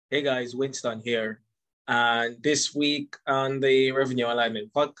Hey guys, Winston here. And this week on the Revenue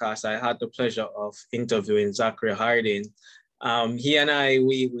Alignment podcast, I had the pleasure of interviewing Zachary Harding. He and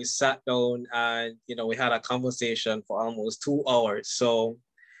we sat down and we had a conversation for almost 2 hours. So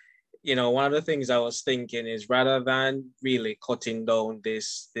one of the things I was thinking is rather than really cutting down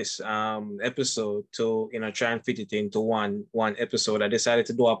this episode to try and fit it into one episode, I decided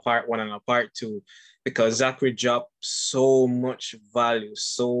to do a part one and a part two because Zachary dropped so much value,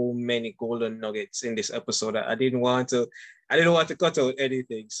 so many golden nuggets in this episode that I didn't want to cut out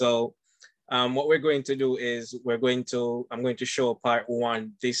anything. So what we're going to do is I'm going to show part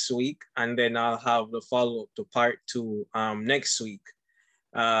one this week, and then I'll have the follow-up to part two next week.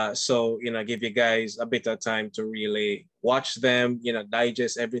 So give you guys a bit of time to really watch them,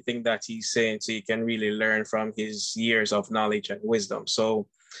 digest everything that he's saying so you can really learn from his years of knowledge and wisdom. So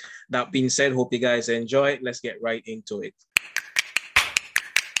that being said, hope you guys enjoy it. Let's get right into it.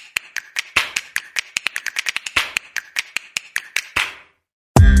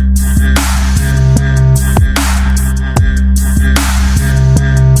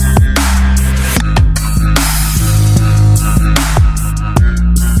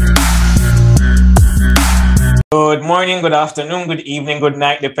 Good morning, good afternoon, good evening, good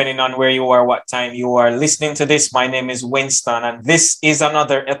night, depending on where you are, what time you are listening to this. My name is Winston, and this is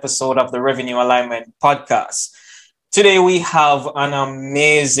another episode of the Revenue Alignment podcast. Today, we have an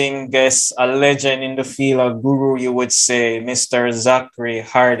amazing guest, a legend in the field, a guru, you would say, Mr. Zachary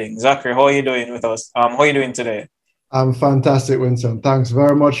Harding. Zachary, how are you doing with us? How are you doing today? I'm fantastic, Winston. Thanks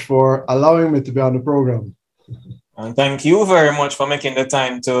very much for allowing me to be on the program. And thank you very much for making the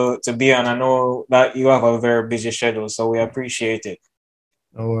time to be on. I know that you have a very busy schedule, so we appreciate it.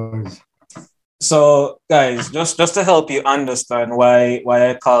 No worries. So, guys, just to help you understand why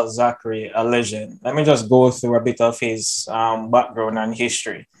I call Zachary a legend, let me just go through a bit of his background and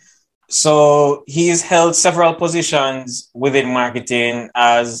history. So, he's held several positions within marketing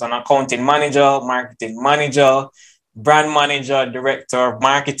as an accounting manager, marketing manager, brand manager, director of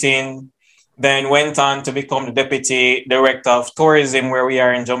marketing. Then went on to become the deputy director of tourism where we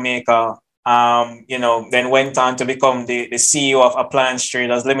are in Jamaica. Then went on to become the CEO of Appliance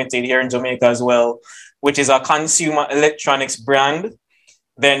Traders Limited here in Jamaica as well, which is a consumer electronics brand.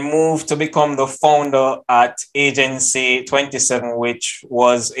 Then moved to become the founder at Agency 27, which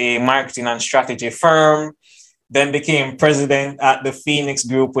was a marketing and strategy firm. Then became president at the Phoenix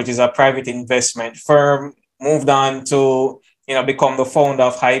Group, which is a private investment firm. Moved on to become the founder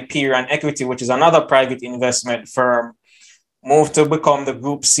of Hyperion Equity, which is another private investment firm. Moved to become the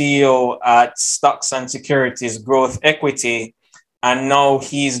group CEO at Stocks and Securities Growth Equity. And now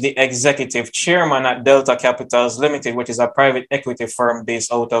he's the executive chairman at Delta Capitals Limited, which is a private equity firm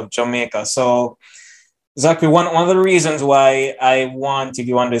based out of Jamaica. So, Zachary, one of the reasons why I wanted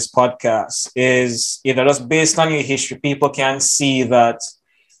you on this podcast is, just based on your history, people can see that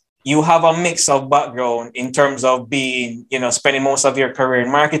you have a mix of background in terms of being, spending most of your career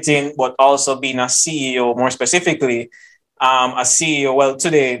in marketing, but also being a CEO, more specifically, a CEO, well,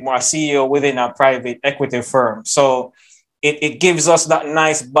 today, more a CEO within a private equity firm. So it gives us that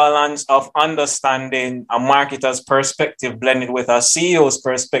nice balance of understanding a marketer's perspective blended with a CEO's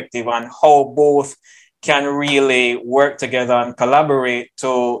perspective and how both can really work together and collaborate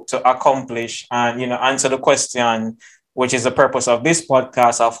to accomplish and, answer the question, which is the purpose of this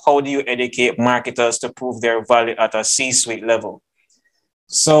podcast, of how do you educate marketers to prove their value at a C-suite level.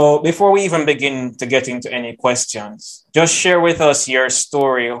 So before we even begin to get into any questions, just share with us your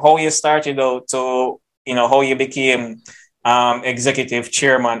story, how you started out to, how you became executive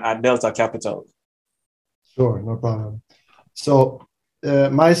chairman at Delta Capital. Sure, no problem. So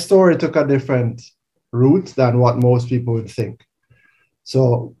my story took a different route than what most people would think.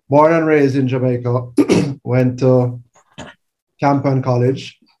 So born and raised in Jamaica, went to Campan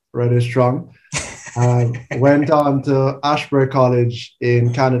College, really strong. Went on to Ashbury College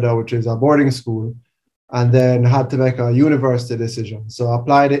in Canada, which is a boarding school, and then had to make a university decision. So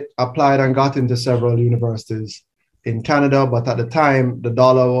applied and got into several universities in Canada, but at the time, the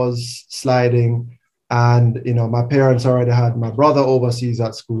dollar was sliding, and my parents already had my brother overseas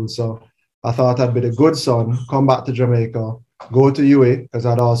at school. So I thought I'd be the good son, come back to Jamaica, go to UA, because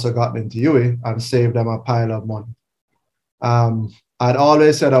I'd also gotten into UA, and save them a pile of money. I'd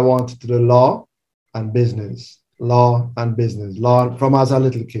always said I wanted to do law and business from as a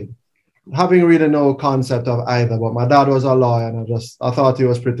little kid, having really no concept of either. But my dad was a lawyer, and I thought he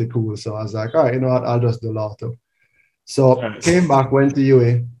was pretty cool. So I was like, all right, you know what, I'll just do law too. So came back, went to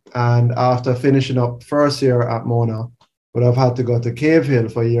UA, and after finishing up first year at Mona, would have had to go to Cave Hill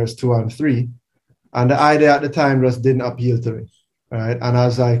for years 2 and 3. And the idea at the time just didn't appeal to me. right? And I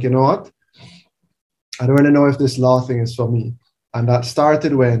was like, you know what? I don't really know if this law thing is for me. And that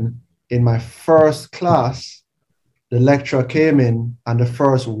started when, in my first class, the lecturer came in and the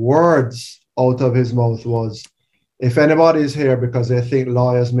first words out of his mouth was, if anybody is here because they think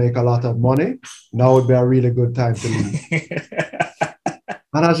lawyers make a lot of money, now would be a really good time to leave.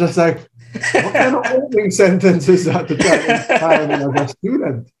 And I was just like, what kind of opening sentence is that to try to inspire me as a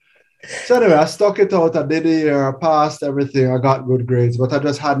student? So anyway, I stuck it out. I did a year, I passed everything. I got good grades, but I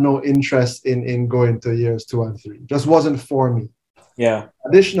just had no interest in going to years 2 and 3. Just wasn't for me. Yeah.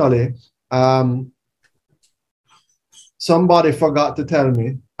 Additionally, somebody forgot to tell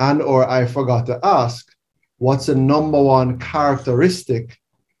me, and or I forgot to ask, what's the number one characteristic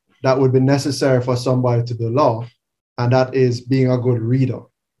that would be necessary for somebody to do law? And that is being a good reader.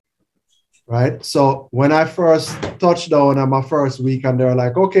 Right. So when I first touched down on my first week, and they're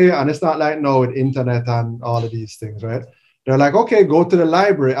like, okay, and it's not like now with internet and all of these things, right? They're like, okay, go to the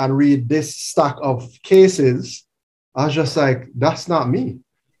library and read this stack of cases. I was just like, that's not me.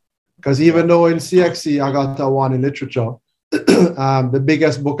 Because even though in CXC I got a 1 in literature, the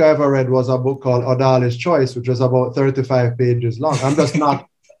biggest book I ever read was a book called Odali's Choice, which was about 35 pages long. I'm just not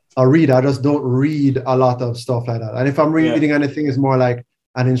a reader. I just don't read a lot of stuff like that. And if I'm reading anything, it's more like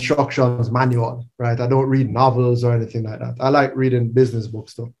an instructions manual, right? I don't read novels or anything like that. I like reading business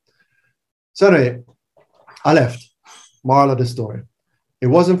books though. So anyway, I left. Moral of the story. It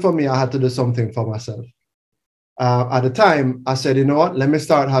wasn't for me. I had to do something for myself. At the time, I said, you know what? Let me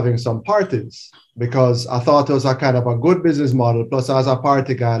start having some parties, because I thought it was a kind of a good business model. Plus, as a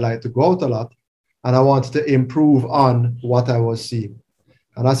party guy, I like to go out a lot, and I wanted to improve on what I was seeing.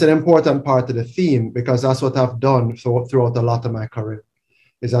 And that's an important part of the theme, because that's what I've done throughout a lot of my career.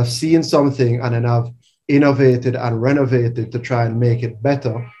 Is I've seen something and then I've innovated and renovated to try and make it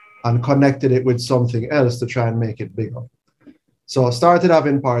better, and connected it with something else to try and make it bigger. So I started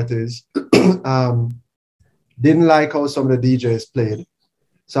having parties. Didn't like how some of the DJs played.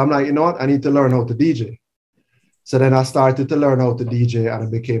 So I'm like, you know what? I need to learn how to DJ. So then I started to learn how to DJ, and I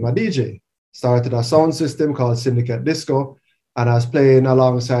became a DJ. Started a sound system called Syndicate Disco, and I was playing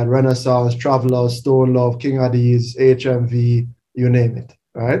alongside Renaissance, Travelers, Stone Love, King Addies, HMV, you name it.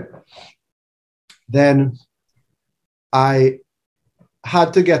 Right? Then I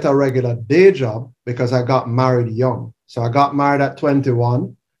had to get a regular day job because I got married young. So I got married at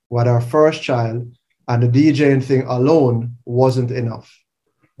 21 with our first child, and the DJing thing alone wasn't enough.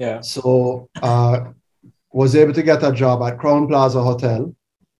 Yeah. So was able to get a job at Crown Plaza Hotel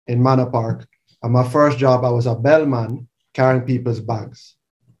in Manor Park. And my first job, I was a bellman carrying people's bags.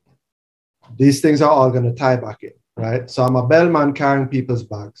 These things are all going to tie back in. Right? So I'm a bellman carrying people's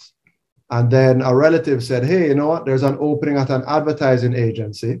bags. And then a relative said, hey, you know what? There's an opening at an advertising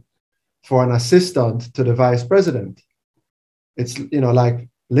agency for an assistant to the vice president. It's, like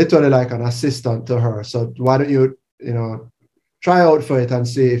literally like an assistant to her. So why don't you, try out for it and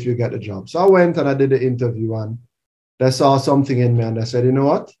see if you get the job. So I went and I did the interview, and they saw something in me and they said, you know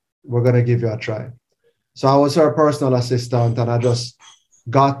what? We're going to give you a try. So I was her personal assistant, and I just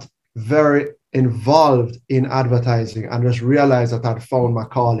got very involved in advertising and just realized that I'd found my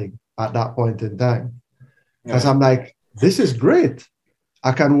calling at that point in time. Because I'm like, this is great.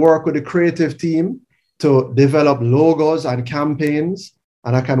 I can work with the creative team to develop logos and campaigns,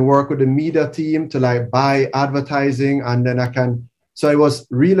 and I can work with the media team to buy advertising, and then I can. So it was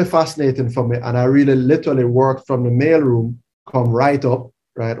really fascinating for me, and I really literally worked from the male room, come right up,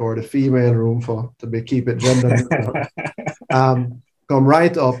 right, or the female room keep it gender neutral, come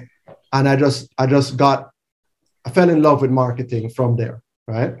right up. And I fell in love with marketing from there,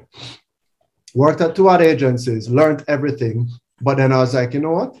 right? Worked at 2 ad agencies, learned everything. But then I was like, you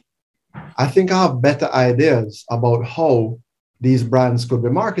know what? I think I have better ideas about how these brands could be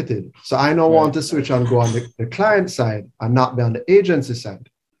marketed. So I now want to switch and go on the client side and not be on the agency side,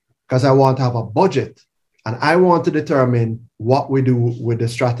 because I want to have a budget, and I want to determine what we do with the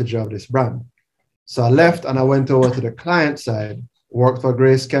strategy of this brand. So I left and I went over to the client side, worked for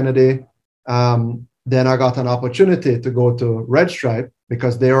Grace Kennedy. Then I got an opportunity to go to Red Stripe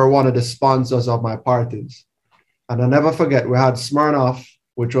because they were one of the sponsors of my parties. And I'll never forget, we had Smirnoff,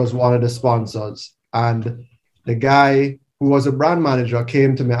 which was one of the sponsors. And the guy who was a brand manager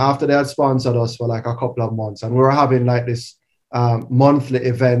came to me after they had sponsored us for a couple of months. And we were having this monthly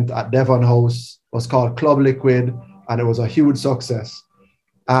event at Devon House. It was called Club Liquid, and it was a huge success.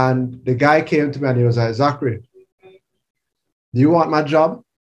 And the guy came to me and he was like, Zachary, do you want my job?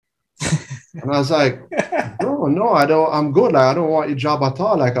 And I was like, no, I don't. I'm good. I don't want your job at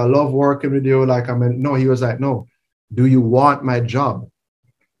all. I love working with you. No, he was like, no, do you want my job?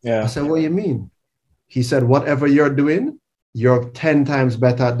 Yeah. I said, what do you mean? He said, whatever you're doing, you're 10 times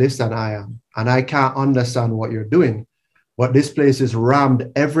better at this than I am. And I can't understand what you're doing. But this place is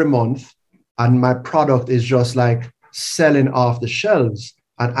rammed every month. And my product is just like selling off the shelves.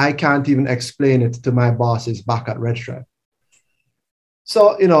 And I can't even explain it to my bosses back at Red Stripe.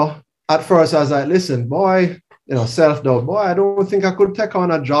 So, at first I was like, listen, boy, self-doubt, boy, I don't think I could take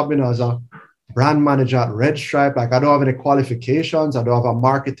on a job, as a brand manager at Red Stripe. Like, I don't have any qualifications. I don't have a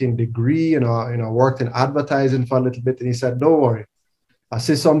marketing degree, worked in advertising for a little bit. And he said, don't worry, I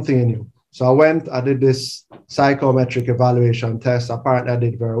see something in you. So I did this psychometric evaluation test. Apparently I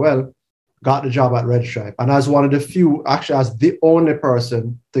did very well, got the job at Red Stripe. And as one of the few, actually as the only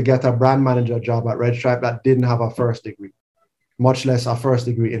person to get a brand manager job at Red Stripe that didn't have a first degree, much less a first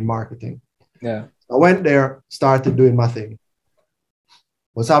degree in marketing. Yeah. I went there, started doing my thing.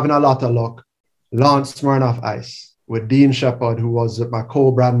 Was having a lot of luck. Launched Smirnoff Ice with Dean Shepard, who was my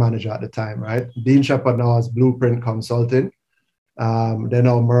co-brand manager at the time, right? Dean Shepard now has Blueprint Consulting. They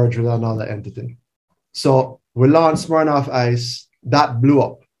now merged with another entity. So we launched Smirnoff Ice. That blew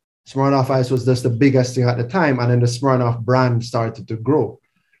up. Smirnoff Ice was just the biggest thing at the time. And then the Smirnoff brand started to grow.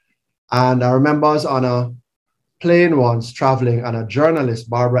 And I remember I was on a plane once traveling, and a journalist,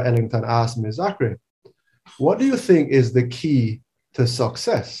 Barbara Ellington, asked me, Zachary, what do you think is the key to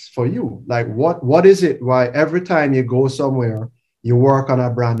success for you? Like, what is it why every time you go somewhere, you work on a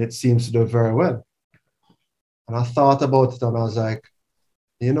brand, it seems to do very well? And I thought about it and I was like,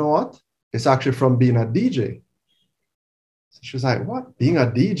 you know what? It's actually from being a DJ. So she was like, what? Being a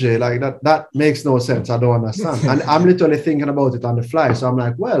DJ? Like that makes no sense. I don't understand. And I'm literally thinking about it on the fly. So I'm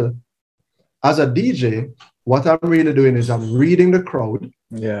like, well, as a DJ, what I'm really doing is I'm reading the crowd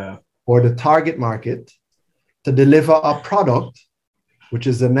or the target market to deliver a product, which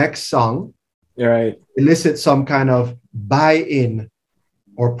is the next song, elicit some kind of buy-in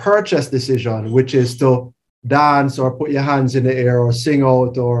or purchase decision, which is to dance or put your hands in the air or sing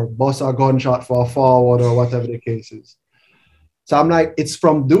out or bust a gunshot for a forward or whatever the case is. So I'm like, it's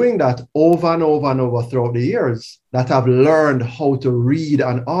from doing that over and over and over throughout the years that I've learned how to read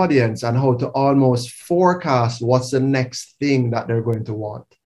an audience and how to almost forecast what's the next thing that they're going to want.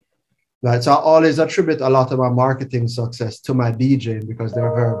 Right. So I always attribute a lot of my marketing success to my DJing because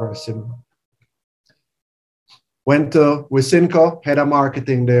they're very, very similar. Went to Wisynco, head of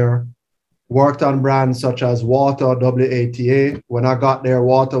marketing there, worked on brands such as Water, WATA. When I got there,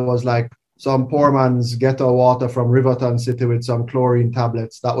 Water was like some poor man's ghetto water from Riverton City with some chlorine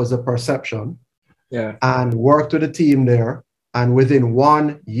tablets. That was a perception. Yeah. And worked with a team there. And within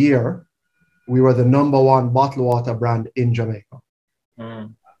 1 year, we were the #1 bottled water brand in Jamaica.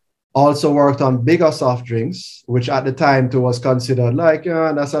 Mm. Also worked on bigger soft drinks, which at the time too was considered like,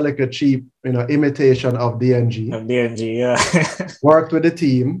 that's a like a cheap, imitation of DNG. Of DNG, yeah. Worked with the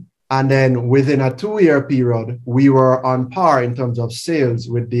team. And then within a 2-year period, we were on par in terms of sales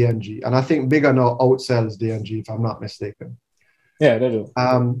with DNG. And I think Bigger now outsells DNG, if I'm not mistaken. Yeah, they do.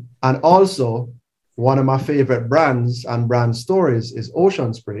 And also, one of my favorite brands and brand stories is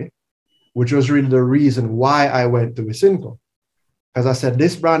Ocean Spray, which was really the reason why I went to Wisynco. Because I said,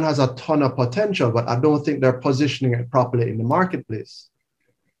 this brand has a ton of potential, but I don't think they're positioning it properly in the marketplace.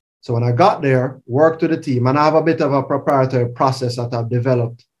 So when I got there, worked with the team, and I have a bit of a proprietary process that I've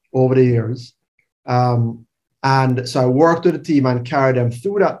developed over the years. And so I worked with the team and carried them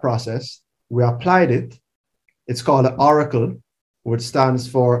through that process. We applied it. It's called Oracle, which stands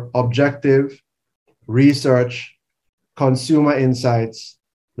for Objective, Research, Consumer Insights,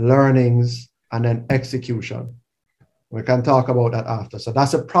 Learnings, and then Execution. We can talk about that after. So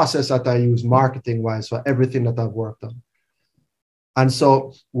that's a process that I use marketing-wise for everything that I've worked on. And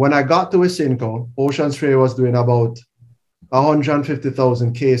so when I got to Wisynco, Ocean Spray was doing about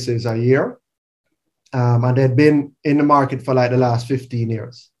 150,000 cases a year. And they'd been in the market for like the last 15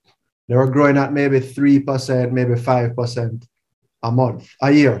 years. They were growing at maybe 3%, maybe 5%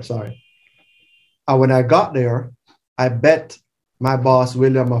 a year. And when I got there, I bet my boss,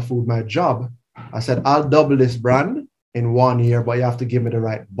 William Mafood, my job. I said, I'll double this brand in 1 year, but you have to give me the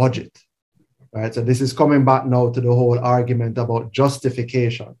right budget. Right. So this is coming back now to the whole argument about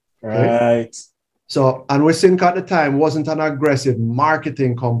justification. Okay? Right. So, and Wisynco at the time wasn't an aggressive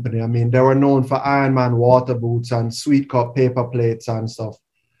marketing company. I mean, they were known for Ironman water boots and Sweet Cup paper plates and stuff,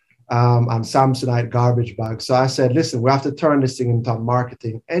 and Samsonite garbage bags. So I said, listen, we have to turn this thing into a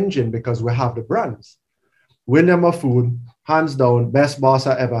marketing engine because we have the brands. William Mafood, hands down, best boss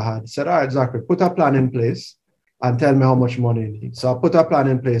I ever had, said, all right, Zachary, put a plan in place and tell me how much money you need. So I put a plan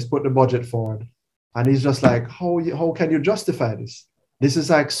in place, put the budget forward. And he's just like, how can you justify this? This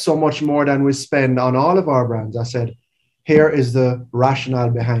is like so much more than we spend on all of our brands. I said, here is the rationale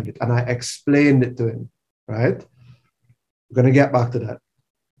behind it. And I explained it to him, right? We're going to get back to that.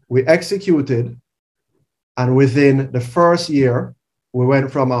 We executed, and within the first year, we went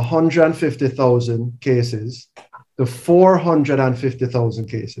from 150,000 cases to 450,000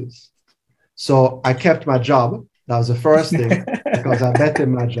 cases. So I kept my job. That was the first thing, because I bet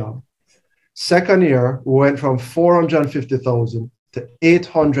in my job. Second year, we went from 450,000 to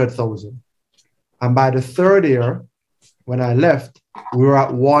 800,000. And by the third year, when I left, we were at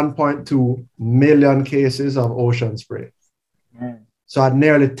 1.2 million cases of ocean spray. So I'd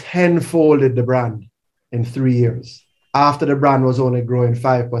nearly tenfolded the brand in 3 years, after the brand was only growing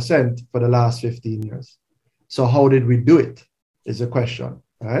 5% for the last 15 years. So how did we do it is the question,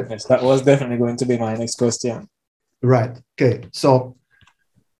 right? Yes, that was definitely going to be my next question. Right. Okay. So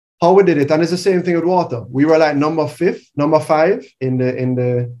how we did it, and it's the same thing with water. We were like number 5 in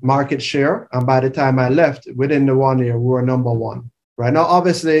the market share. And by the time I left, within the 1 year, we were number 1. Right now,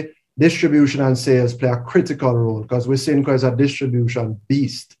 obviously, distribution and sales play a critical role, because Wisynco is a distribution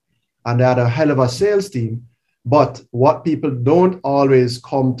beast and they had a hell of a sales team. But what people don't always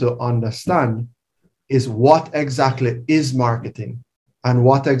come to understand is what exactly is marketing and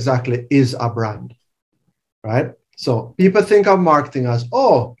what exactly is a brand, right? So people think of marketing as,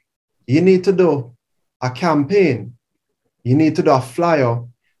 oh, you need to do a campaign, you need to do a flyer,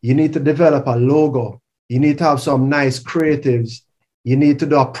 you need to develop a logo, you need to have some nice creatives, you need to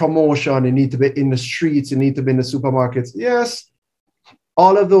do a promotion, you need to be in the streets, you need to be in the supermarkets. Yes,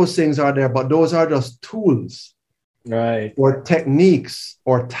 all of those things are there, but those are just tools, right, or techniques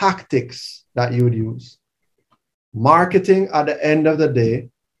or tactics that you would use. Marketing at the end of the day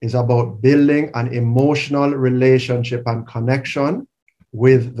is about building an emotional relationship and connection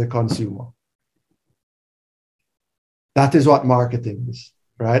with the consumer. That is what marketing is,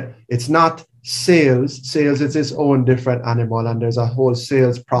 right? It's not sales. Sales is its own different animal, and there's a whole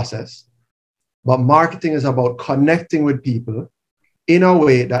sales process. But marketing is about connecting with people in a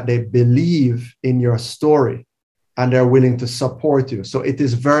way that they believe in your story and they're willing to support you. So it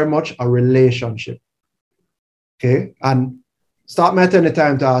is very much a relationship. Okay? And stop me at any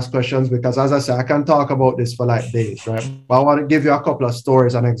time to ask questions, because as I said, I can talk about this for like days, right? But I want to give you a couple of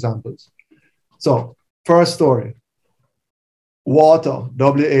stories and examples. So first story, water,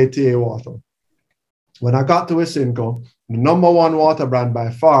 WATA water. When I got to Wisynco, the number 1 water brand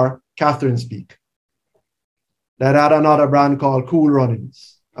by far, Catherine's Peak. They had another brand called Cool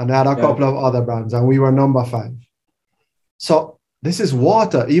Runnings, and they had a couple of other brands, and we were number 5. So this is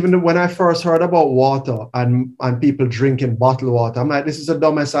water. Even when I first heard about water and people drinking bottled water, I'm like, this is the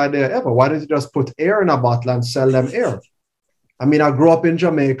dumbest idea ever. Why don't you just put air in a bottle and sell them air? I mean, I grew up in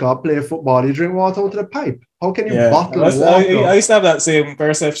Jamaica, play football, you drink water out of the pipe. How can you bottle water? I used to have that same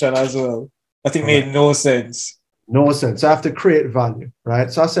perception as well. But it made no sense. No sense. So I have to create value,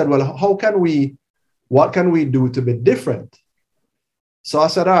 right? So I said, well, what can we do to be different? So I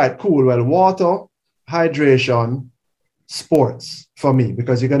said, all right, cool. Well, water, hydration, sports for me,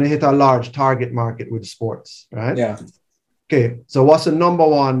 because you're going to hit a large target market with sports, right? Yeah. Okay. So what's the number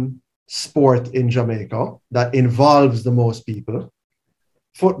 1 sport in Jamaica that involves the most people?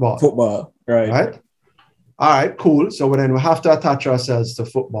 Football. Football, right. Right? All right, cool. So then we have to attach ourselves to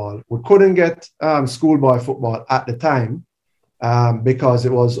football. We couldn't get schoolboy football at the time because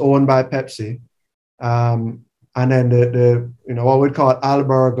it was owned by Pepsi. And then the what we'd call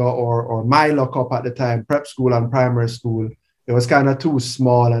Alberga or Milo Cup at the time, prep school and primary school, it was kind of too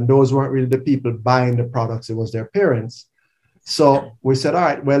small, and those weren't really the people buying the products. It was their parents. So we said, all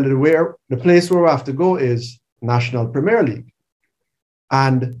right, well, the place where we have to go is National Premier League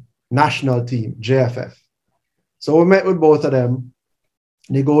and national team, JFF. So we met with both of them,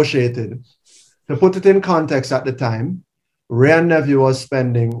 negotiated. To put it in context at the time, Ray and Nephew was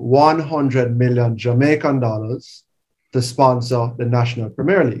spending 100 million Jamaican dollars to sponsor the National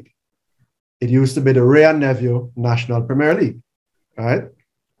Premier League. It used to be the Ray and Nephew National Premier League, right?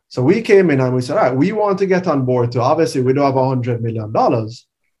 So we came in and we said, all right, we want to get on board too. Obviously, we don't have $100 million,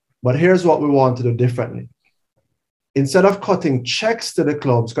 but here's what we want to do differently. Instead of cutting checks to the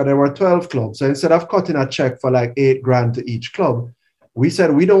clubs, because there were 12 clubs, so instead of cutting a check for like $8,000 to each club, we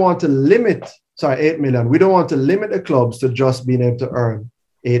said we don't want to limit, $8 million. We don't want to limit the clubs to just being able to earn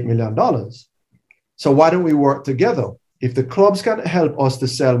 $8 million. So why don't we work together? If the clubs can help us to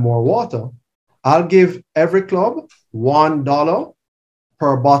sell more water, I'll give every club $1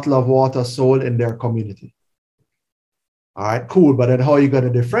 per bottle of water sold in their community. All right, cool. But then how are you going to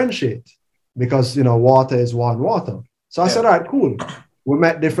differentiate? Because, water is one water. So I said, all right, cool. We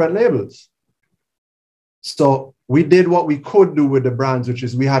met different labels. So we did what we could do with the brands, which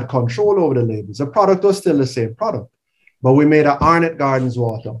is we had control over the labels. The product was still the same product, but we made a Arnett Gardens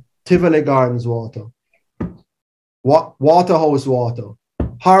water, Tivoli Gardens water, Waterhouse Water,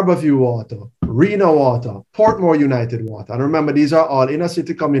 Harborview Water, Reno Water, Portmore United Water. And remember, these are all inner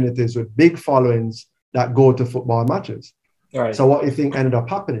city communities with big followings that go to football matches. Right. So what do you think ended up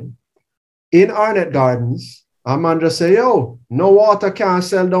happening? In Arnett Gardens, a man just say, yo, no water can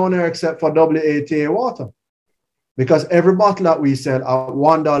sell down there except for WATA water. Because every bottle that we sell at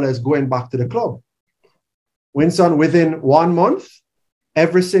 $1 is going back to the club. Winston, within 1 month,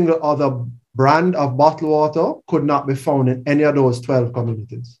 every single other brand of bottled water could not be found in any of those 12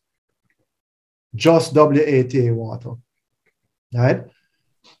 communities. Just WATA water, right?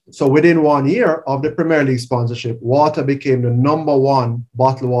 So within 1 year of the Premier League sponsorship, water became the #1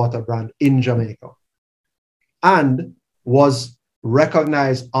 bottled water brand in Jamaica and was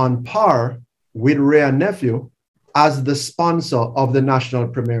recognized on par with Ray and Nephew as the sponsor of the National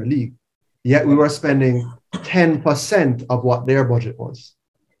Premier League. Yet we were spending 10% of what their budget was.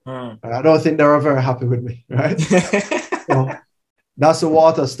 I don't think they were very happy with me, right? So that's a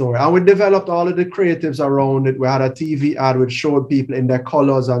water story. And we developed all of the creatives around it. We had a TV ad which showed people in their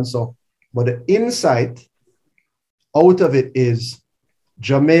colors and so. But the insight out of it is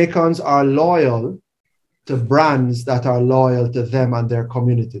Jamaicans are loyal to brands that are loyal to them and their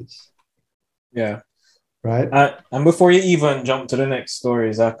communities. Yeah. Right. And before you even jump to the next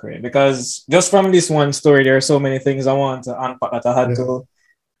story, Zachary, because just from this one story, there are so many things I want to unpack that I had to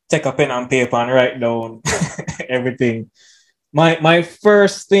take a pen and paper and write down everything. My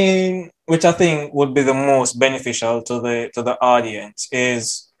first thing, which I think would be the most beneficial to the audience,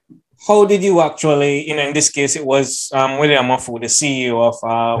 is how did you actually, in this case, it was William Mafu, the CEO of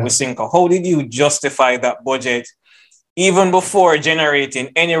Wisinko. How did you justify that budget even before generating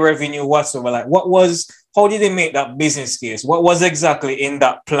any revenue whatsoever? Like, how did they make that business case? What was exactly in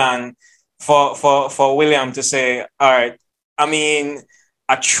that plan for William to say, all right, I mean,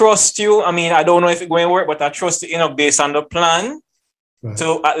 I trust you. I mean, I don't know if it's going to work, but I trust you, based on the plan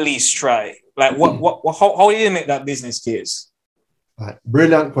to at least try. Like, how did they make that business case? Right.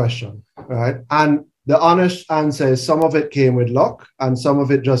 Brilliant question, right? And the honest answer is some of it came with luck and some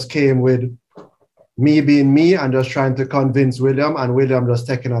of it just came with me being me and just trying to convince William and William just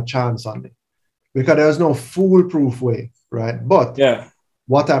taking a chance on me. Because there was no foolproof way, right? But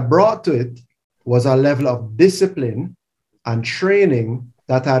what I brought to it was a level of discipline and training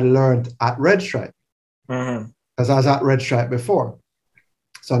that I learned at Red Stripe. Because I was at Red Stripe before.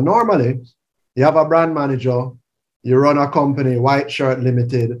 So normally, you have a brand manager, you run a company, White Shirt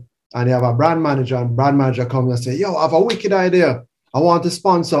Limited, and you have a brand manager, and brand manager comes and say, yo, I have a wicked idea. I want to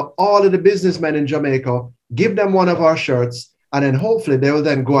sponsor all of the businessmen in Jamaica, give them one of our shirts, and then hopefully they will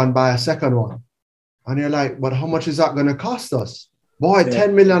then go and buy a second one. And you're like, but how much is that going to cost us? Boy,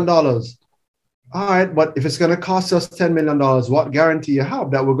 $10 million. All right, but if it's going to cost us $10 million, what guarantee you have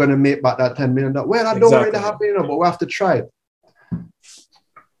that we're going to make back that $10 million? Well, I don't really have it, but we have to try it.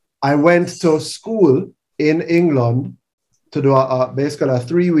 I went to school in England to do basically a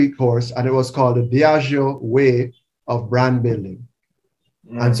 3-week course, and it was called the Diageo Way of Brand Building.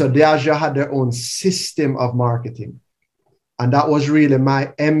 And so Diageo had their own system of marketing. And that was really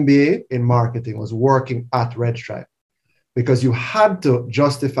my MBA in marketing, was working at Red Stripe, because you had to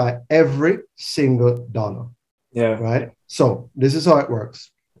justify every single dollar. Yeah. Right? So this is how it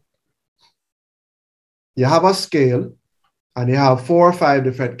works. You have a scale and you have 4 or 5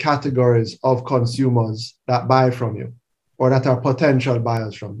 different categories of consumers that buy from you or that are potential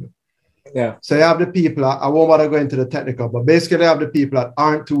buyers from you. Yeah. So you have the people, I won't bother going into the technical, but basically you have the people that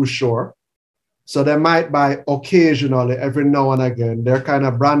aren't too sure. So they might buy occasionally, every now and again. They're kind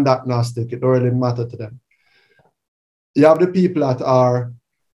of brand agnostic. It don't really matter to them. You have the people that are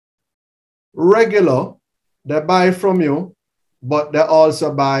regular. They buy from you, but they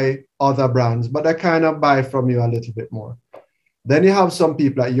also buy other brands, but they kind of buy from you a little bit more. Then you have some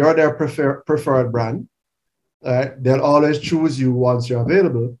people that you're their preferred brand. They'll always choose you once you're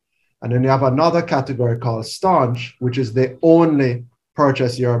available. And then you have another category called staunch, which is they only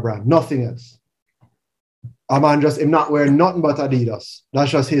purchase your brand, nothing else. A man just, him not wearing nothing but Adidas.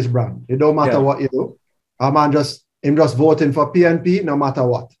 That's just his brand. It don't matter what you do. A man him just voting for PNP no matter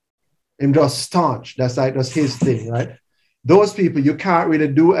what. Him just staunch. That's his thing, right? Those people, you can't really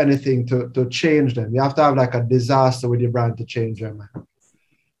do anything to change them. You have to have like a disaster with your brand to change them.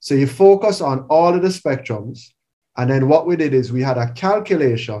 So you focus on all of the spectrums. And then what we did is we had a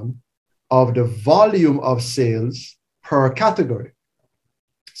calculation of the volume of sales per category.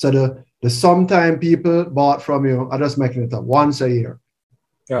 So the sometime people bought from you, I'm just making it up, once a year.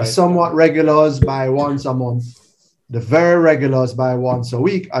 Right. The somewhat regulars buy once a month. The very regulars buy once a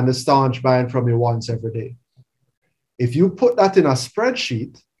week, and the staunch buying from you once every day. If you put that in a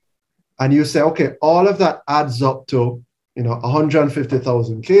spreadsheet and you say, okay, all of that adds up to,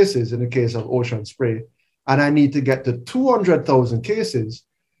 150,000 cases in the case of ocean spray, and I need to get to 200,000 cases,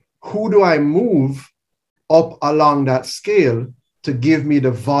 who do I move up along that scale to give me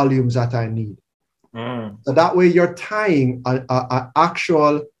the volumes that I need? So that way you're tying an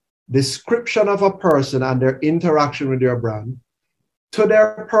actual description of a person and their interaction with your brand to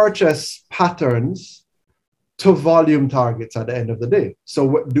their purchase patterns to volume targets at the end of the day.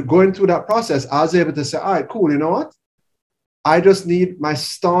 So going through that process, I was able to say, all right, cool, you know what? I just need my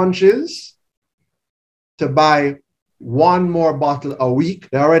staunches to buy one more bottle a week.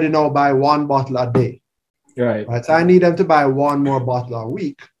 They already know buy one bottle a day. Right. So I need them to buy one more bottle a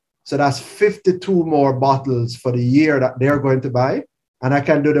week. So that's 52 more bottles for the year that they're going to buy. And I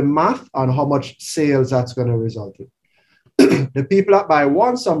can do the math on how much sales that's going to result in. The people that buy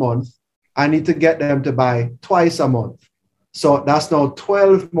once a month, I need to get them to buy twice a month. So that's now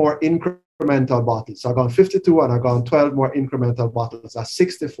 12 more incremental bottles. So I've gone 52 and I've gone 12 more incremental bottles. That's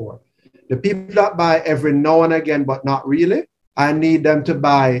 64. The people that buy every now and again, but not really, I need them to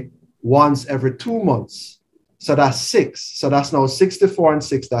buy once every 2 months. So that's 6. So that's now 64 and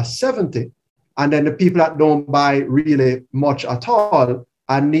 6, that's 70. And then the people that don't buy really much at all,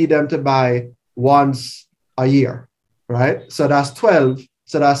 I need them to buy once a year, right? So that's 12.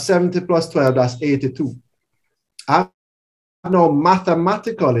 So that's 70 plus 12, that's 82. I've now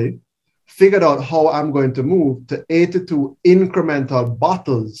mathematically figured out how I'm going to move to 82 incremental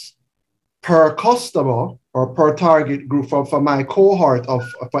bottles per customer or per target group for my cohort of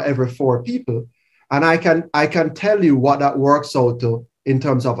for every 4 people. And I can tell you what that works out to in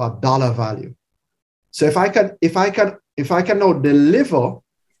terms of a dollar value. So if I can now deliver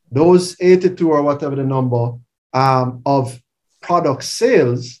those 82 or whatever the number of product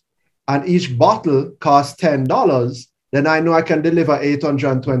sales, and each bottle costs $10, then I know I can deliver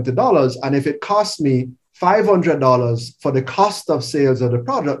 $820. And if it costs me $500 for the cost of sales of the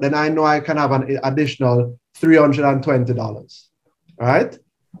product, then I know I can have an additional $320, right?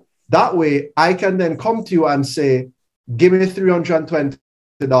 That way, I can then come to you and say, give me $320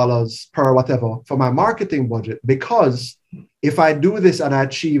 per whatever for my marketing budget, because if I do this and I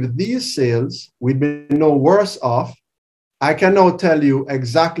achieve these sales, we'd be no worse off. I can now tell you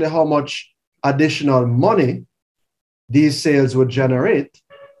exactly how much additional money these sales would generate.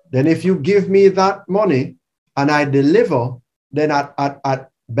 Then if you give me that money and I deliver, then at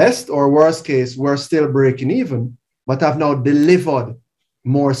best or worst case, we're still breaking even, but I've now delivered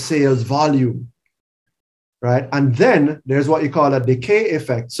more sales volume, right? And then there's what you call a decay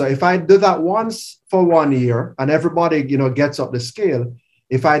effect. So if I do that once for 1 year and everybody, gets up the scale,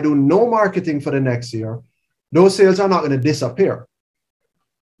 if I do no marketing for the next year, those sales are not going to disappear,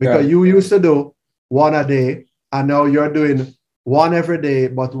 because you used to do one a day and now you're doing one every day,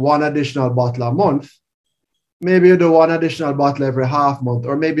 but one additional bottle a month. Maybe you do one additional bottle every half month,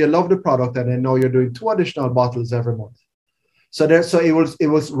 or maybe you love the product and then now you're doing 2 additional bottles every month. So it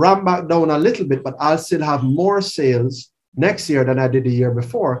was ramp back down a little bit, but I'll still have more sales next year than I did the year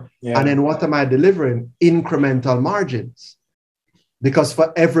before. Yeah. And then what am I delivering? Incremental margins. Because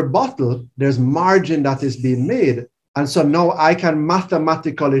for every bottle, there's margin that is being made. And so now I can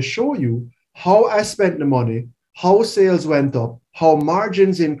mathematically show you how I spent the money, how sales went up, how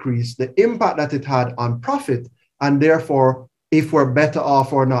margins increased, the impact that it had on profit, and therefore, if we're better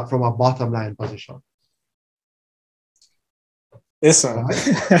off or not from a bottom line position. Listen,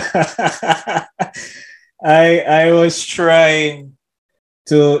 I was trying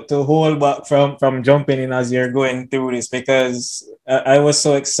to hold back from jumping in as you're going through this, because I was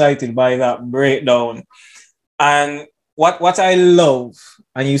so excited by that breakdown. And what I love,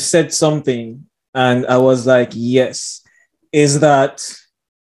 and you said something, and I was like, yes, is that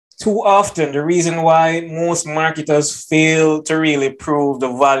too often the reason why most marketers fail to really prove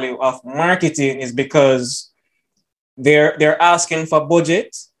the value of marketing is because they're asking for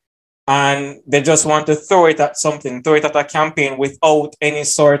budget, and they just want to throw it at a campaign without any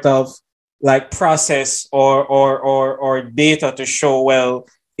sort of like process or data to show, well,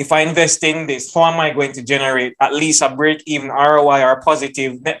 if I invest in this, how am I going to generate at least a break-even ROI or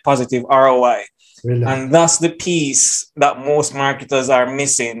net positive ROI? Really? And that's the piece that most marketers are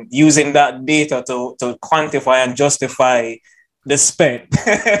missing, using that data to quantify and justify the spend.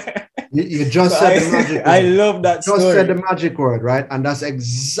 You just said the magic word. I love that story. Just said the magic word, right? And that's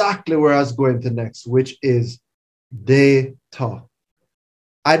exactly where I was going to next, which is data.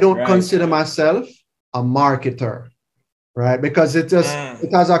 I don't consider myself a marketer, right? Because it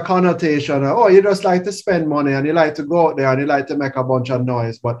has a connotation of, you just like to spend money and you like to go out there and you like to make a bunch of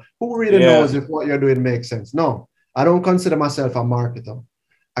noise. But who really knows if what you're doing makes sense? No, I don't consider myself a marketer.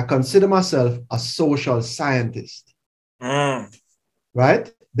 I consider myself a social scientist,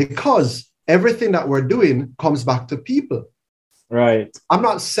 right? Because everything that we're doing comes back to people. Right. I'm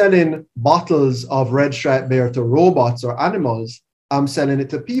not selling bottles of red stripe beer to robots or animals. I'm selling it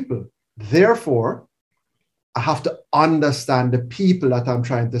to people. Therefore, I have to understand the people that I'm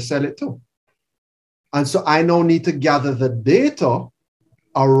trying to sell it to. And so I now need to gather the data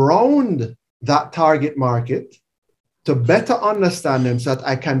around that target market to better understand them so that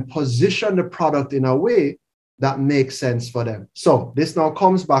I can position the product in a way that makes sense for them. So this now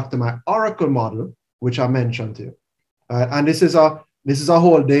comes back to my Oracle model, which I mentioned to you. And this is a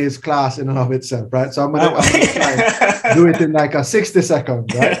whole day's class in and of itself, right? So I'm gonna try do it in like a 60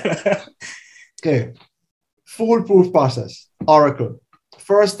 seconds, right? Okay. Foolproof process, Oracle.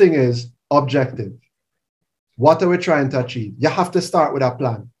 First thing is objective. What are we trying to achieve? You have to start with a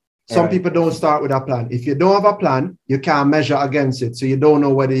plan. Some people don't start with a plan. If you don't have a plan, you can't measure against it. So you don't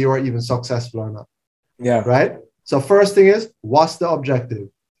know whether you're even successful or not. Yeah. Right? So first thing is, what's the objective?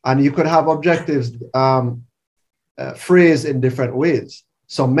 And you could have objectives phrased in different ways.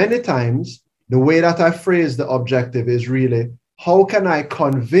 So many times, the way that I phrase the objective is really, how can I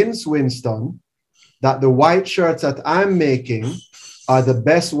convince Winston that the white shirts that I'm making are the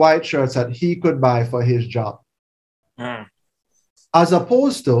best white shirts that he could buy for his job? As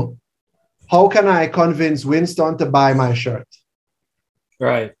opposed to, how can I convince Winston to buy my shirt?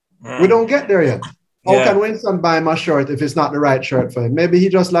 Right. We don't get there yet. How can Winston buy my shirt if it's not the right shirt for him? Maybe he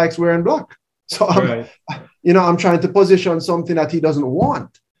just likes wearing black. So I'm trying to position something that he doesn't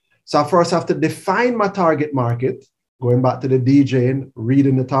want. So I first have to define my target market, going back to the DJing,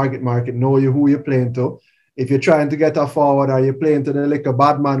 reading the target market, know who you're playing to. If you're trying to get a forward, are you playing to the Liquor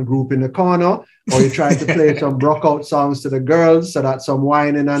Badman group in the corner? Or you're trying to play some broke-out songs to the girls so that some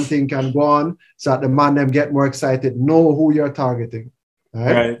whining and thing can go on, so that the man them get more excited, know who you're targeting.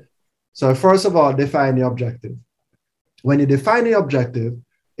 Right? So first of all, define the objective. When you define the objective,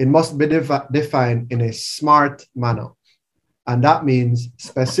 it must be defined in a smart manner. And that means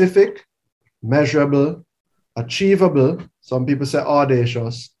specific, measurable, achievable, some people say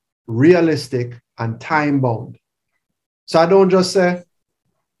audacious, realistic, and time-bound. So I don't just say,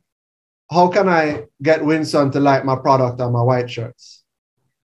 how can I get Winston to like my product and my white shirts?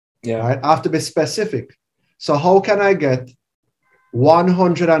 Right? I have to be specific. So how can I get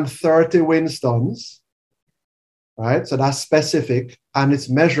 130 Winstons, right? So that's specific and it's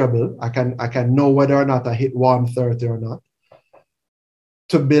measurable. I can know whether or not I hit 130 or not.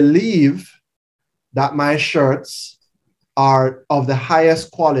 To believe that my shirts are of the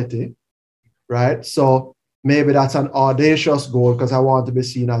highest quality, right? So maybe that's an audacious goal because I want to be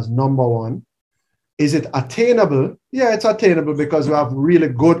seen as number one. Is it attainable? Yeah, it's attainable because we have really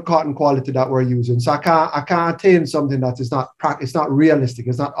good cotton quality that we're using. So I can't attain something that is it's not realistic.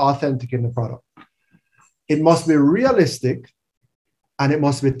 It's not authentic in the product. It must be realistic and it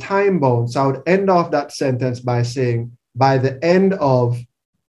must be time bound. So I would end off that sentence by saying, by the end of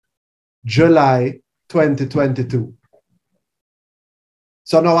July 2022.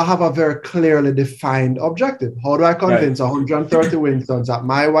 So now I have a very clearly defined objective. How do I convince 130 Winstons that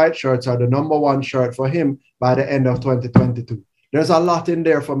my white shirts are the number one shirt for him by the end of 2022? There's a lot in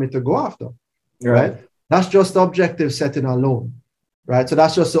there for me to go after, right? That's just objective setting alone, right? So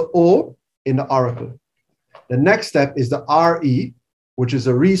that's just the O in the Oracle. The next step is the RE, which is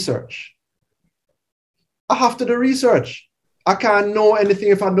the research. I have to do research. I can't know anything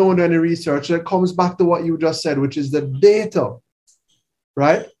if I don't do any research. So it comes back to what you just said, which is the data.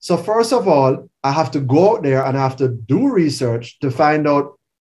 Right? So first of all, I have to go out there and I have to do research to find out,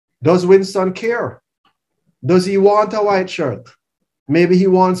 does Winston care? Does he want a white shirt? Maybe he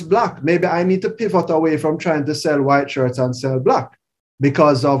wants black. Maybe I need to pivot away from trying to sell white shirts and sell black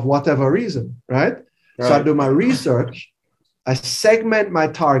because of whatever reason, right? So I do my research. I segment my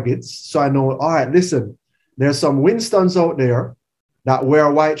targets so I know, all right, listen, there's some Winstons out there that wear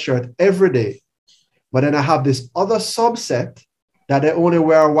a white shirt every day. But then I have this other subset that they only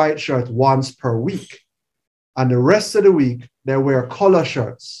wear a white shirt once per week. And the rest of the week, they wear color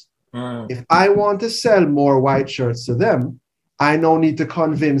shirts. If I want to sell more white shirts to them, I now need to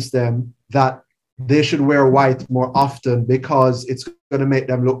convince them that they should wear white more often because it's going to make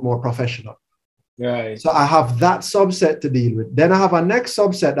them look more professional. So I have that subset to deal with. Then I have a next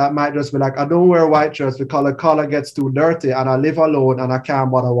subset that might just be like, I don't wear white shirts because the color gets too dirty and I live alone and I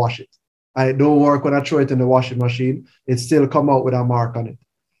can't bother wash it. And it don't work when I throw it in the washing machine. It still come out with a mark on it.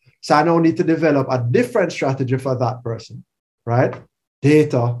 So I now need to develop a different strategy for that person, right?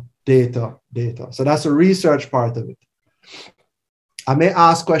 Data, data, data. So that's the research part of it. I may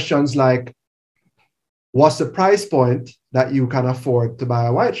ask questions like, what's the price point that you can afford to buy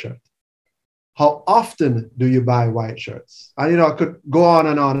a white shirt? How often do you buy white shirts? And, I could go on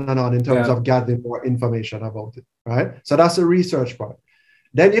and on and on in terms of gathering more information about it, right? So that's the research part.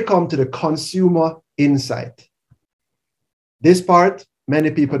 Then you come to the consumer insight. This part,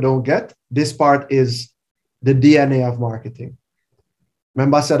 many people don't get. This part is the DNA of marketing.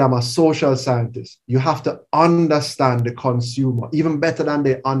 Remember I said I'm a social scientist. You have to understand the consumer even better than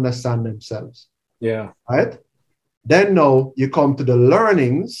they understand themselves. Yeah. Right? Then now you come to the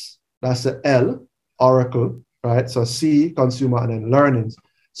learnings. That's the L, Oracle, right? So C, consumer, and then learnings.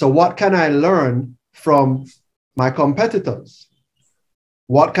 So what can I learn from my competitors?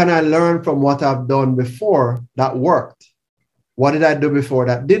 What can I learn from what I've done before that worked? What did I do before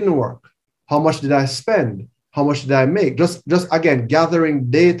that didn't work? How much did I spend? How much did I make? Just again, gathering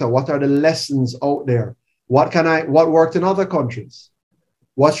data. What are the lessons out there? What worked in other countries?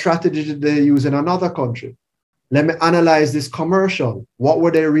 What strategy did they use in another country? Let me analyze this commercial. What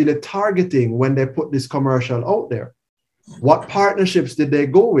were they really targeting when they put this commercial out there? What partnerships did they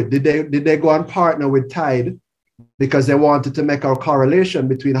go with? Did they go and partner with Tide because they wanted to make a correlation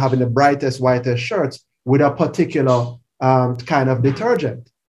between having the brightest, whitest shirts with a particular kind of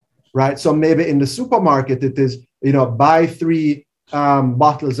detergent, right? So maybe in the supermarket, it is, buy 3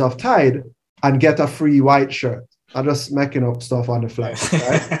 bottles of Tide and get a free white shirt. I'm just making up stuff on the fly,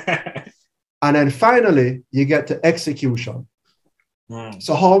 right? And then finally, you get to execution.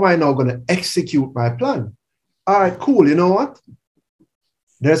 So how am I now going to execute my plan? All right, cool. You know what?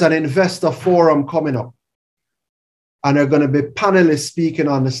 There's an investor forum coming up. And they're going to be panelists speaking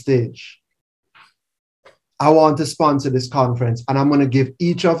on the stage. I want to sponsor this conference. And I'm going to give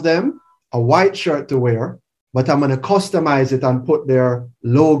each of them a white shirt to wear. But I'm going to customize it and put their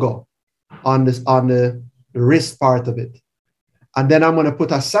logo on the wrist part of it. And then I'm going to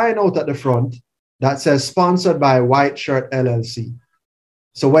put a sign out at the front that says sponsored by White Shirt LLC.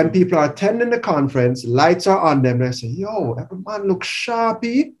 So when people are attending the conference, lights are on them. They say, yo, every man looks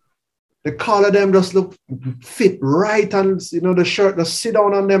sharpy. The collar them just look fit right. And, the shirt just sit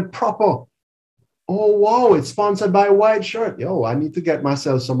down on them proper. Oh, wow, it's sponsored by White Shirt. Yo, I need to get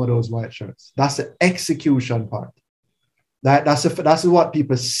myself some of those white shirts. That's the execution part. That's what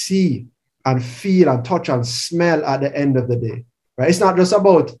people see and feel and touch and smell at the end of the day. Right? It's not just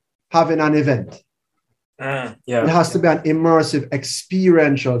about having an event. It has to be an immersive,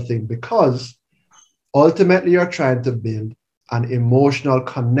 experiential thing because ultimately you're trying to build an emotional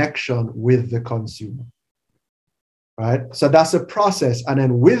connection with the consumer. Right? So that's a process. And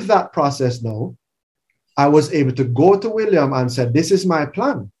then with that process now, I was able to go to William and said, this is my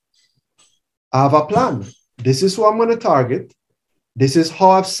plan. I have a plan. This is who I'm going to target. This is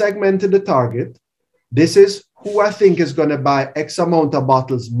how I've segmented the target. This is who I think is going to buy X amount of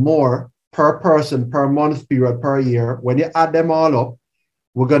bottles more per person, per month period, per year. When you add them all up,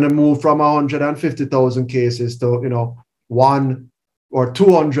 we're going to move from 150,000 cases to, 1 or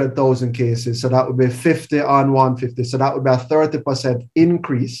 200,000 cases. So that would be 50 on 150. So that would be a 30%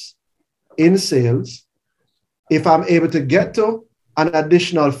 increase in sales. If I'm able to get to an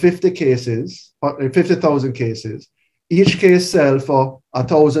additional 50,000 cases, each case sells for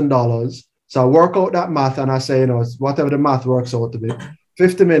 $1,000. So I work out that math and I say, whatever the math works out to be,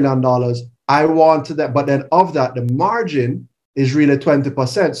 $50 million. I want to that, but then of that, the margin is really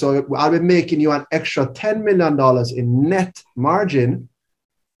 20%. So I'll be making you an extra $10 million in net margin.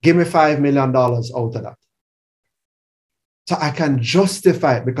 Give me $5 million out of that. So I can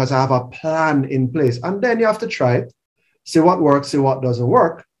justify it because I have a plan in place. And then you have to try it, see what works, see what doesn't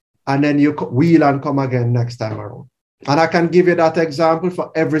work. And then you wheel and come again next time around. And I can give you that example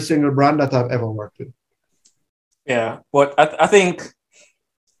for every single brand that I've ever worked with. Yeah, but I think,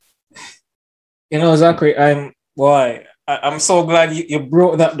 Zachary, I'm so glad you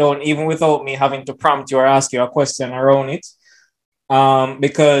broke that down even without me having to prompt you or ask you a question around it.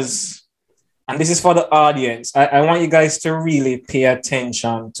 Because, and this is for the audience, I want you guys to really pay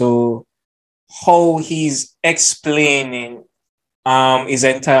attention to how he's explaining his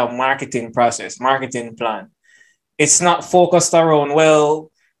entire marketing process, marketing plan. It's not focused around,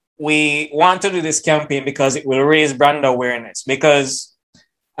 well, we want to do this campaign because it will raise brand awareness. Because,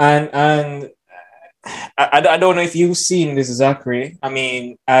 and I don't know if you've seen this, Zachary. I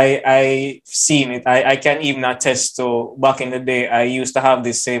mean, I've seen it. I can even attest to back in the day, I used to have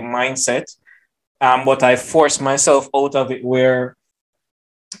this same mindset. But I forced myself out of it where,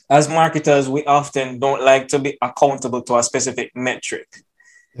 as marketers, we often don't like to be accountable to a specific metric.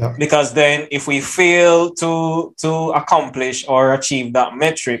 Yeah. Because then if we fail to accomplish or achieve that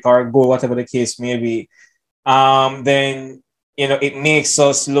metric or goal, whatever the case may be, then it makes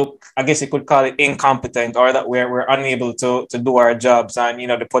us look, I guess you could call it incompetent, or that we're unable to do our jobs, and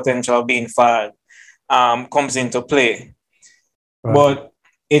the potential of being fired comes into play. Right. But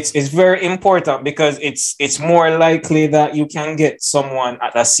it's very important, because it's more likely that you can get someone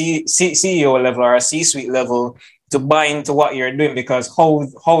at a CEO level or a C-suite level to buy into what you're doing, because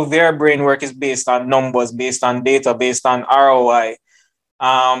how their brain work is based on numbers, based on data, based on ROI.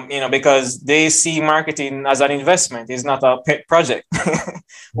 Because they see marketing as an investment. It's not a pet project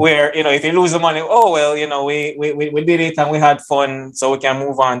where, if you lose the money, oh, well, we did it and we had fun, so we can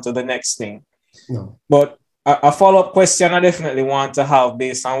move on to the next thing. No. But a follow-up question I definitely want to have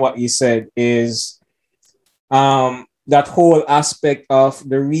based on what you said is that whole aspect of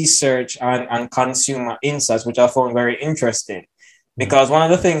the research and consumer insights, which I found very interesting. Because one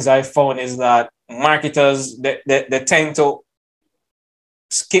of the things I found is that marketers, they tend to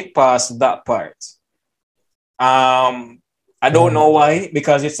skip past that part. I don't know why,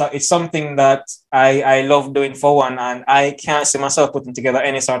 because it's something that I love doing for one, and I can't see myself putting together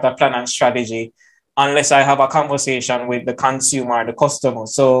any sort of plan and strategy unless I have a conversation with the consumer, the customer.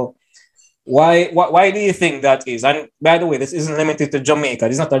 So why do you think that is? And by the way, this isn't limited to Jamaica.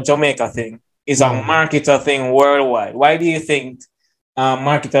 This is not a Jamaica thing. It's a marketer thing worldwide. Why do you think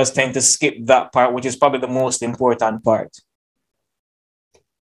marketers tend to skip that part, which is probably the most important part?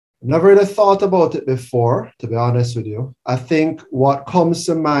 Never really thought about it before, to be honest with you. I think what comes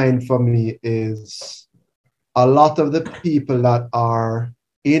to mind for me is a lot of the people that are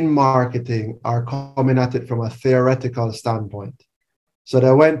in marketing are coming at it from a theoretical standpoint. So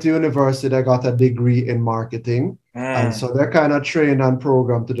they went to university, they got a degree in marketing. And so they're kind of trained and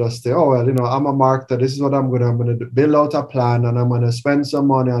programmed to just say, oh, well, I'm a marketer. This is what I'm going to build out a plan, and I'm going to spend some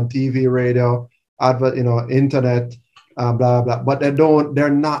money on TV, radio, internet, blah, blah. But they're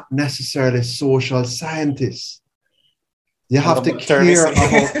not necessarily social scientists. You have to care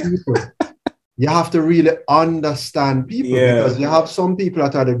about people. You have to really understand people, because you have some people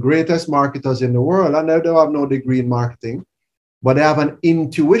that are the greatest marketers in the world, and they don't have no degree in marketing, but they have an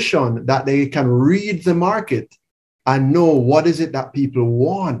intuition that they can read the market and know what is it that people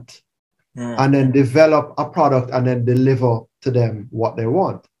want, and then develop a product and then deliver to them what they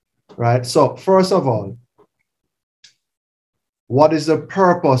want, right? So first of all, what is the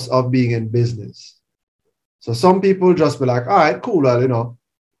purpose of being in business? So some people just be like, all right, cool, well,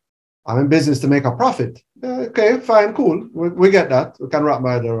 I'm in business to make a profit. Okay, fine, cool. We get that. We can wrap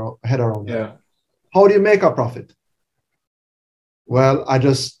my head around that. How do you make a profit? Well, I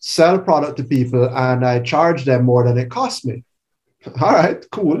just sell product to people and I charge them more than it costs me. All right,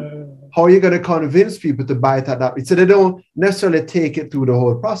 cool. How are you going to convince people to buy it at that? So they don't necessarily take it through the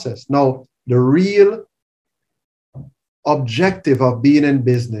whole process. Now, the real objective of being in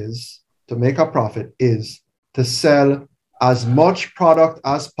business to make a profit is to sell as much product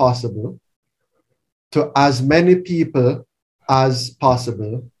as possible to as many people as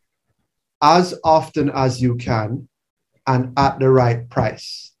possible, as often as you can, and at the right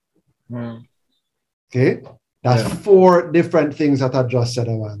price. Okay? That's 4 different things that I just said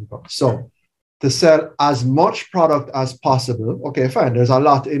a while ago. So to sell as much product as possible, okay, fine, there's a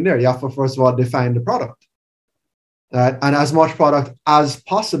lot in there. You have to first of all define the product. And as much product as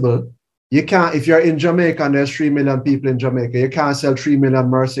possible. You can't, if you're in Jamaica and there's 3 million people in Jamaica, you can't sell 3 million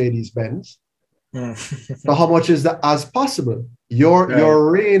Mercedes-Benz. So how much is that as possible? Your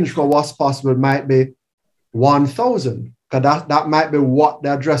range for what's possible might be 1,000, because that might be what the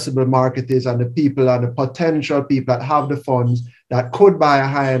addressable market is, and the people and the potential people that have the funds that could buy a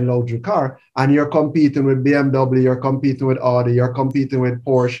high-end luxury car. And you're competing with BMW, you're competing with Audi, you're competing with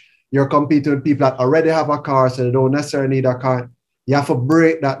Porsche, you're competing with people that already have a car, so they don't necessarily need a car. You have to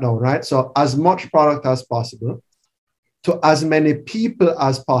break that down, right? So as much product as possible to as many people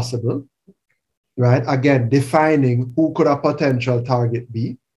as possible, right? Again, defining who could a potential target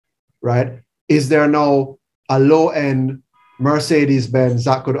be, right? Is there now a low-end Mercedes-Benz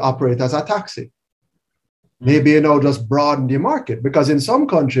that could operate as a taxi? Maybe, just broaden the market, because in some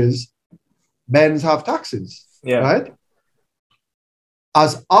countries, Benz have taxis, right?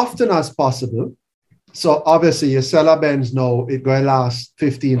 As often as possible. So obviously you sell a Benz now, it's going to last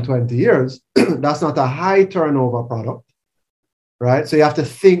 15, 20 years. That's not a high turnover product, right? So you have to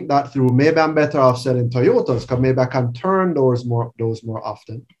think that through. Maybe I'm better off selling Toyotas, because maybe I can turn those more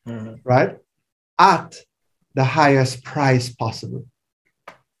often, right? At the highest price possible.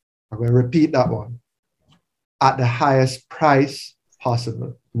 I'm going to repeat that one. At the highest price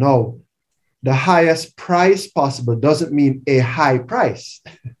possible. No, the highest price possible doesn't mean a high price.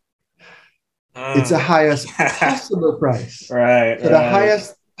 It's the highest possible price. Right. So the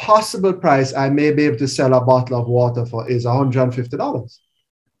highest possible price I may be able to sell a bottle of water for is $150.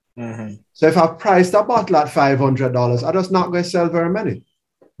 Mm-hmm. So if I've priced a bottle at $500, I'm just not going to sell very many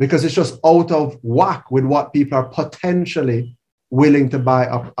because it's just out of whack with what people are potentially willing to buy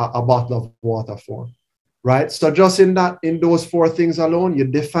a bottle of water for, right? So just in those four things alone, you're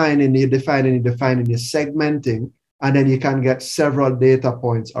defining, you're segmenting, and then you can get several data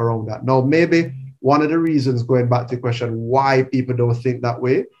points around that. Now, maybe one of the reasons, going back to the question, why people don't think that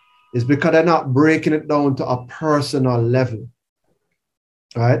way is because they're not breaking it down to a personal level.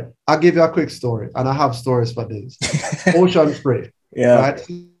 Right? I'll give you a quick story, and I have stories for days. Ocean spray. Yeah. Right?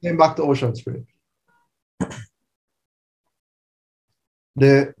 Came back to ocean spray.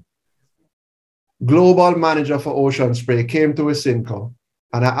 The global manager for ocean spray came to Wisynco,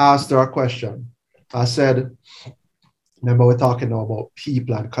 and I asked her a question. I said, remember we're talking now about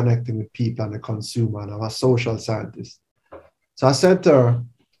people and connecting with people and the consumer, and I'm a social scientist. So I said to her,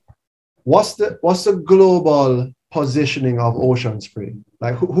 what's the global positioning of ocean spray?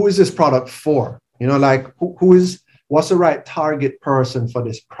 Like, who is this product for? You know, like what's the right target person for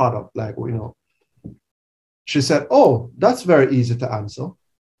this product? Like, you know, she said, oh, that's very easy to answer.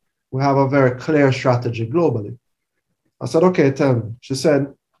 We have a very clear strategy globally. I said, okay, tell me. She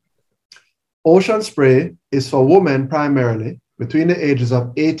said, ocean spray is for women primarily between the ages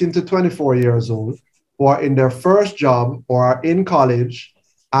of 18 to 24 years old who are in their first job or are in college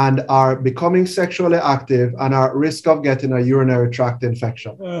and are becoming sexually active and are at risk of getting a urinary tract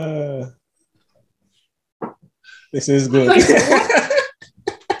infection. This is good.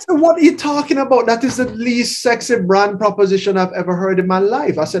 So what are you talking about? That is the least sexy brand proposition I've ever heard in my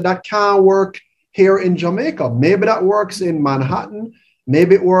life. I said, that can't work here in Jamaica. Maybe that works in Manhattan.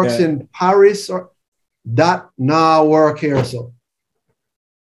 Maybe it works in Paris, or that now work here. So,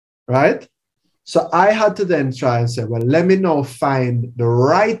 right? So I had to then try and say, well, let me now find the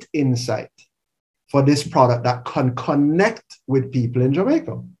right insight for this product that can connect with people in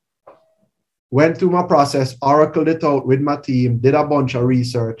Jamaica. Went through my process, oracled it out with my team, did a bunch of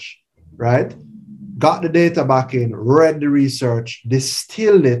research, right? Got the data back in, read the research,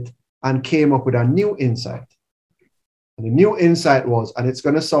 distilled it, and came up with a new insight. And the new insight was, and it's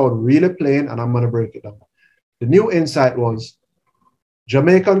going to sound really plain, and I'm going to break it down. The new insight was,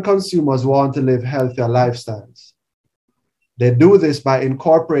 Jamaican consumers want to live healthier lifestyles. They do this by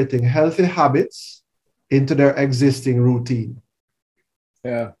incorporating healthy habits into their existing routine.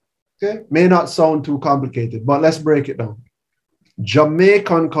 Yeah. Okay. May not sound too complicated, but let's break it down.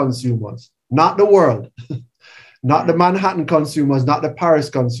 Jamaican consumers, not the world, not the Manhattan consumers, not the Paris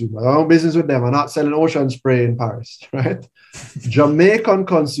consumers. I don't business with them. I'm not selling ocean spray in Paris, right? Jamaican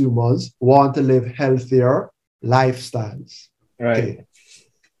consumers want to live healthier lifestyles. Right. Okay.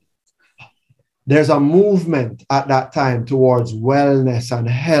 There's a movement at that time towards wellness and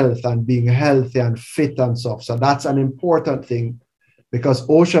health and being healthy and fit and stuff. So that's an important thing because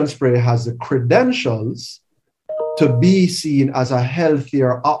ocean spray has the credentials to be seen as a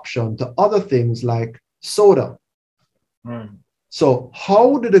healthier option to other things like soda. Mm. So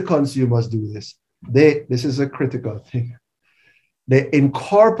how do the consumers do this? This is a critical thing. They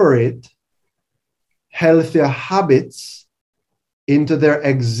incorporate healthier habits into their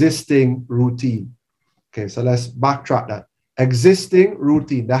existing routine. Okay, so let's backtrack that. Existing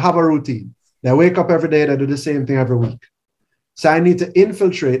routine. They have a routine. They wake up every day, they do the same thing every week. So I need to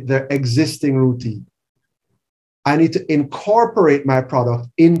infiltrate their existing routine. I need to incorporate my product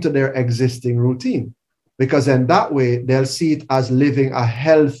into their existing routine because then that way they'll see it as living a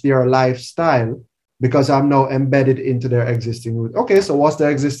healthier lifestyle because I'm now embedded into their existing routine. Okay, so what's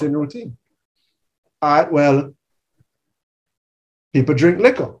their existing routine? All right, well, people drink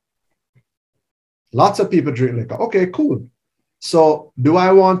liquor. Lots of people drink liquor. Okay, cool. So do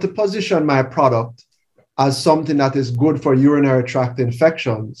I want to position my product as something that is good for urinary tract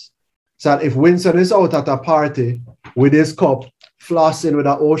infections? So that if Winston is out at a party with his cup, flossing with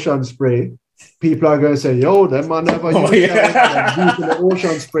an ocean spray, people are going to say, yo, that man never used the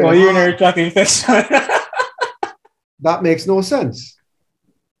ocean spray. For urinary tract infection. That makes no sense,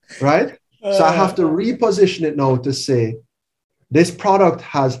 right? So I have to reposition it now to say, this product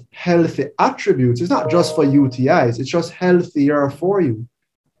has healthy attributes. It's not just for UTIs. It's just healthier for you.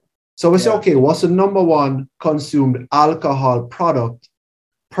 So we say, okay, what's the number one consumed alcohol product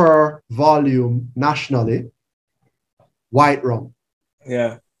per volume nationally? White rum.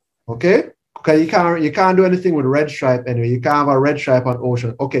 Yeah. Okay? Okay, you can't do anything with red stripe anyway. You can't have a red stripe on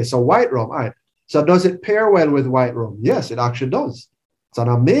ocean. Okay, so white rum. All right. So does it pair well with white rum? Yes, it actually does. It's an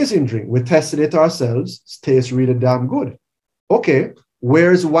amazing drink. We tested it ourselves. It tastes really damn good. Okay,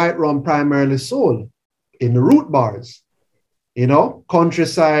 where's white rum primarily sold? In the root bars. You know,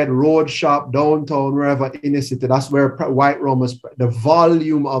 countryside, road shop, downtown, wherever in the city. That's where white rum is. The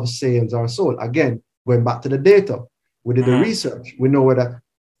volume of sales are sold. Again, going back to the data, we did the research. We know whether.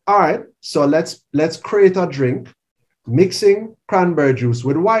 All right, so let's create a drink mixing cranberry juice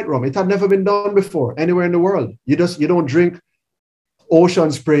with white rum. It had never been done before anywhere in the world. You don't drink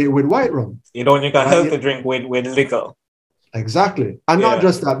ocean spray with white rum. You don't drink a healthy drink with liquor. Exactly. And not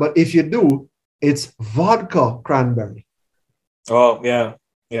just that, but if you do, it's vodka cranberry. Oh, yeah.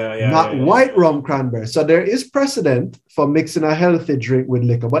 Not white rum cranberry. So there is precedent for mixing a healthy drink with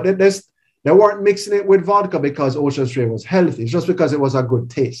liquor, but they weren't mixing it with vodka because ocean spray was healthy. It's just because it was a good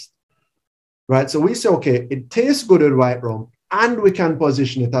taste. Right? So we say, okay, it tastes good with white rum and we can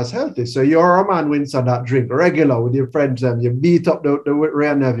position it as healthy. So you're a man wins on that drink regular with your friends and you beat up the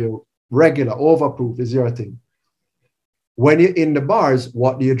real nephew, regular, overproof is your thing. When you're in the bars,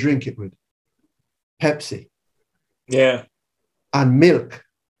 what do you drink it with? Pepsi. Yeah. And milk,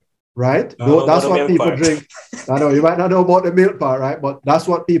 right? That's what people drink. I know you might not know about the milk part, right? But that's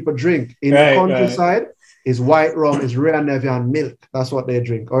what people drink. In the countryside, is white rum, is rare navy and milk. That's what they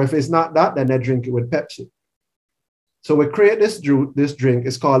drink. Or if it's not that, then they drink it with Pepsi. So we create this drink.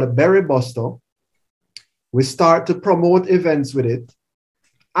 It's called a Berry Buster. We start to promote events with it.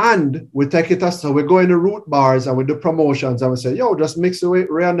 And we take it as so we go in the root bars and we do promotions and we say, yo, just mix away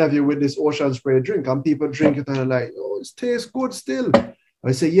rare navy with this ocean spray drink. And people drink it and they're like, oh, it tastes good still.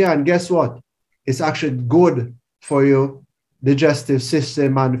 I say, yeah, and guess what? It's actually good for your digestive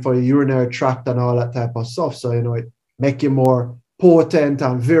system and for your urinary tract and all that type of stuff. So, you know, it make you more potent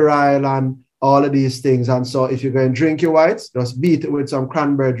and virile and all of these things. And so if you're going to drink your whites, just beat it with some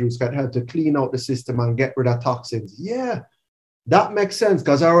cranberry juice, can help to clean out the system and get rid of toxins. Yeah. That makes sense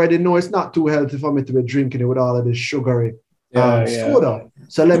because I already know it's not too healthy for me to be drinking it with all of this sugary soda.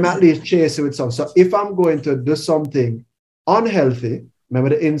 So let me at least chase it with some. So if I'm going to do something unhealthy, remember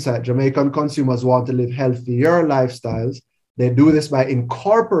the insight, Jamaican consumers want to live healthier lifestyles. They do this by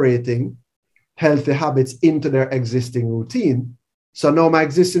incorporating healthy habits into their existing routine. So now my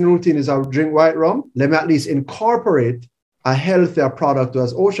existing routine is I drink white rum. Let me at least incorporate a healthier product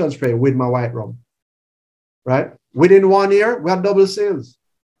as ocean spray with my white rum, right? Within 1 year, we had double sales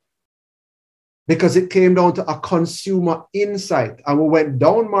because it came down to a consumer insight and we went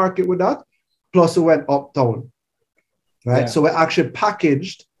down market with that, plus we went uptown, right? Yeah. So we actually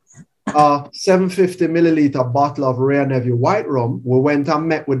packaged a 750 milliliter bottle of Rare Navy white rum. We went and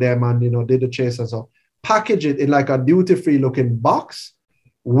met with them and, you know, did the chase and so package it in like a duty-free looking box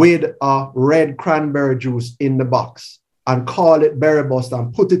with a red cranberry juice in the box. And call it Berry Buster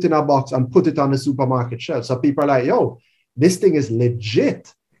and put it in a box and put it on the supermarket shelf. So people are like, yo, this thing is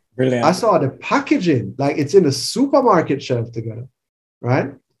legit. Brilliant. I saw the packaging, like it's in the supermarket shelf together,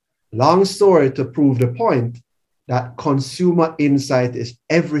 right? Long story to prove the point that consumer insight is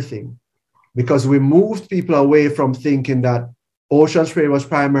everything because we moved people away from thinking that ocean spray was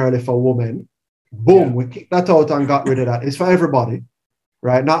primarily for women. Boom, we kicked that out and got rid of that. It's for everybody.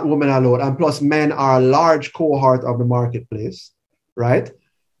 Right? Not women alone. And plus men are a large cohort of the marketplace, right?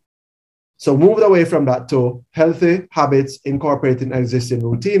 So moved away from that to healthy habits, incorporating existing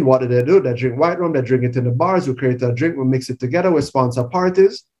routine. What do? They drink white rum, they drink it in the bars, we create a drink, we mix it together, we sponsor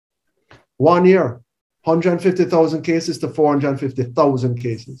parties. 1 year, 150,000 cases to 450,000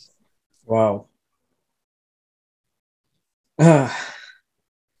 cases. Wow.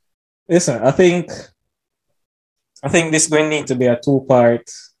 Listen, I think this is going to need to be a 2-part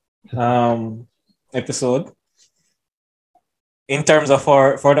episode in terms of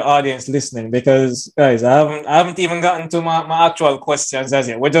for the audience listening, because guys, I haven't even gotten to my actual questions as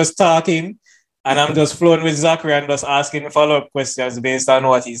yet. We're just talking and I'm just flowing with Zachary and just asking follow-up questions based on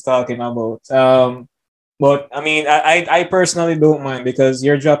what he's talking about. But I mean, I personally don't mind because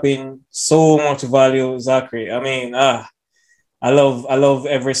you're dropping so much value, Zachary. I mean, I love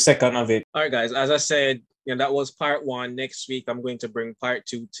every second of it. All right, guys, as I said, that was part 1. Next week, I'm going to bring part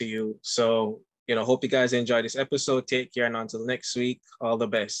 2 to you. So, hope you guys enjoy this episode. Take care. And until next week, all the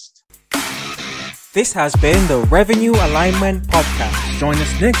best. This has been the Revenue Alignment Podcast. Join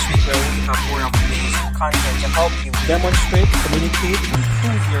us next week where we have more amazing content to help you demonstrate, communicate, and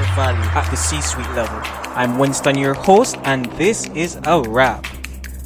prove your value at the C-suite level. I'm Winston, your host, and this is a wrap.